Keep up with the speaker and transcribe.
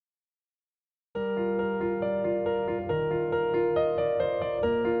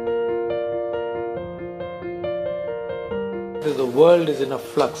The world is in a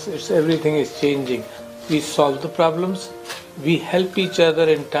flux. Everything is changing. We solve the problems, we help each other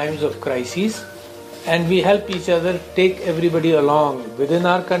in times of crises, and we help each other take everybody along within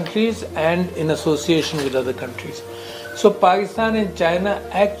our countries and in association with other countries. So Pakistan and China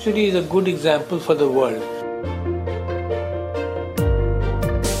actually is a good example for the world.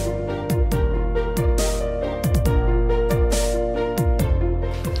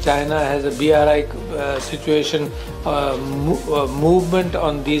 China has a BRI situation, movement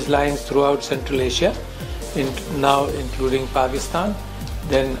on these lines throughout Central Asia, now including Pakistan,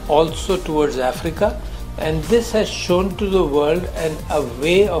 then also towards Africa. And this has shown to the world a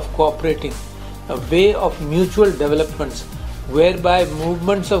way of cooperating, a way of mutual developments, whereby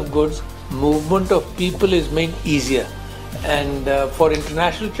movements of goods, movement of people is made easier. And for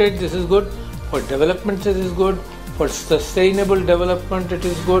international trade, this is good. For development, it is good. For sustainable development, it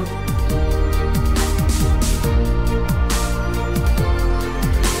is good.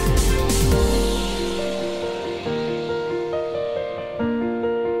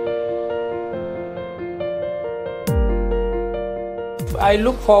 I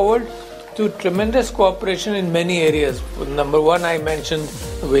look forward to tremendous cooperation in many areas. Number one, I mentioned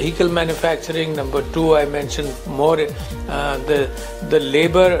vehicle manufacturing. Number two, I mentioned more the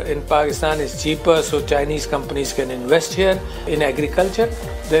labor in Pakistan is cheaper, so Chinese companies can invest here. In agriculture,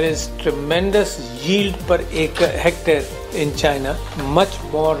 there is tremendous yield per hectare in China, much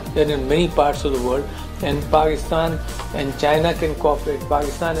more than in many parts of the world. And Pakistan and China can cooperate.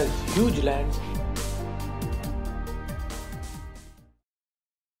 Pakistan has huge lands.